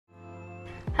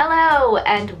Hello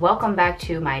and welcome back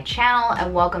to my channel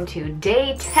and welcome to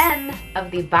day 10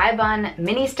 of the Buy Bun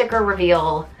mini sticker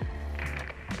reveal.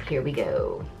 Here we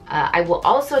go. I will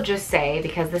also just say,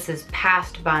 because this is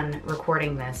past Bun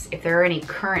recording this, if there are any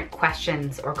current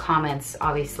questions or comments,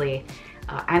 obviously,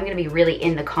 I'm gonna be really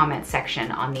in the comment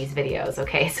section on these videos,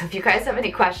 okay? So if you guys have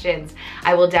any questions,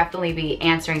 I will definitely be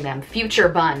answering them. Future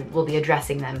Bun will be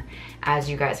addressing them as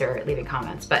you guys are leaving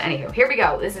comments. But anywho, here we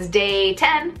go. This is day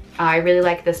 10. I really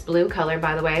like this blue color,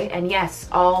 by the way. And yes,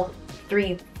 all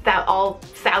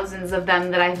thousands of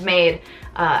them that I've made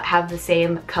have the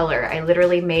same color. I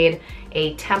literally made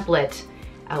a template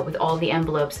with all the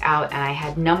envelopes out, and I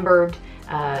had numbered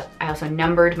I also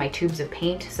numbered my tubes of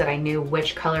paint so that I knew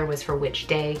which color was for which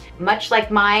day. Much like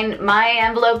mine, my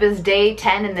envelope is day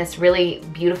 10 in this really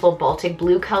beautiful Baltic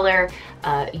blue color.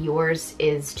 Yours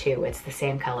is too. It's the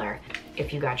same color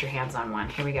if you got your hands on one.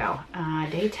 Here we go.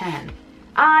 Day 10.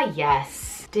 Ah,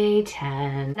 yes. Day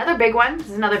 10. Another big one.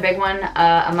 This is another big one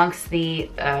amongst the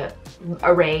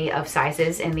array of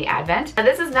sizes in the Advent. Now,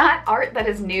 this is not art that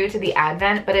is new to the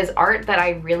Advent, but is art that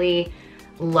I really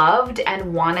loved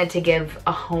and wanted to give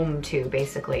a home to,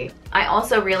 basically. I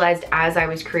also realized as I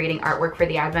was creating artwork for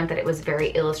the Advent that it was very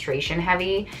illustration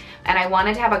heavy, and I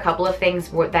wanted to have a couple of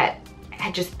things that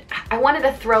I wanted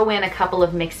to throw in a couple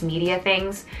of mixed media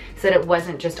things so that it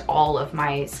wasn't just all of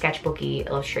my sketchbooky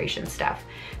illustration stuff.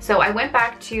 So I went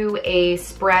back to a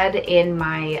spread in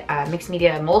my mixed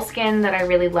media moleskin that I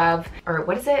really love, or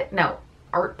what is it? No,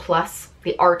 Art Plus,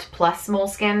 the Art Plus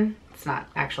moleskin. It's not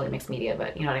actually mixed media,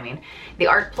 but you know what I mean. The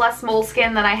Art Plus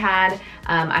moleskin that I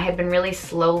had been really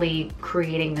slowly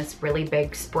creating this really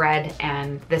big spread,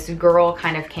 and this girl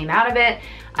kind of came out of it.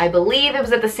 I believe it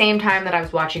was at the same time that I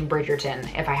was watching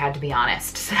Bridgerton, if I had to be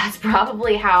honest. So that's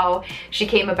probably how she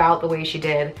came about the way she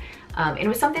did. It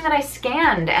was something that I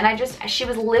scanned, and she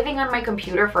was living on my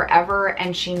computer forever,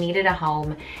 and she needed a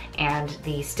home, and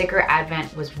the sticker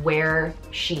Advent was where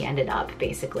she ended up,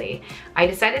 basically. I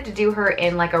decided to do her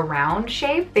in like a round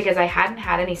shape because I hadn't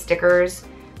had any stickers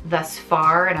thus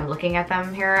far, and I'm looking at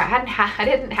them here. I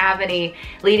didn't have any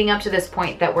leading up to this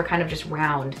point that were kind of just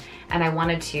round, and I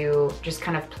wanted to just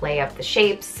kind of play up the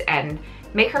shapes and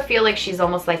make her feel like she's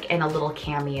almost like in a little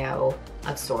cameo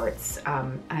of sorts.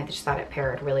 I just thought it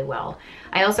paired really well.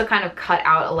 I also kind of cut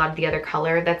out a lot of the other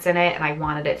color that's in it, and I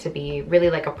wanted it to be really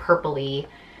like a purpley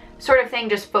sort of thing,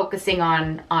 just focusing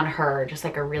on her, just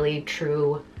like a really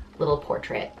true little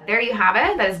portrait. There you have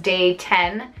it. That is day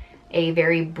 10, a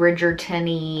very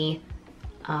Bridgerton-y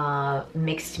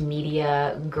mixed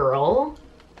media girl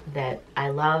that I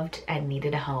loved and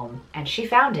needed a home, and she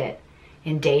found it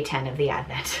in day 10 of the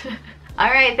Advent. All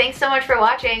right, thanks so much for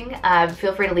watching.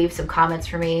 Feel free to leave some comments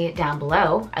for me down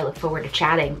below. I look forward to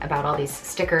chatting about all these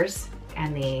stickers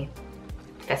and the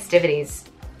festivities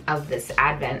of this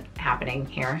Advent happening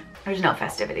here. There's no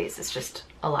festivities, it's just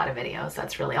a lot of videos.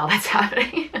 That's really all that's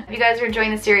happening. If you guys are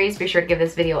enjoying the series, be sure to give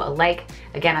this video a like.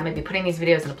 Again, I'm gonna be putting these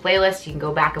videos in a playlist. You can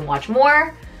go back and watch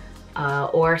more,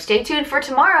 or stay tuned for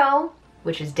tomorrow,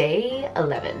 which is day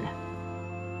 11.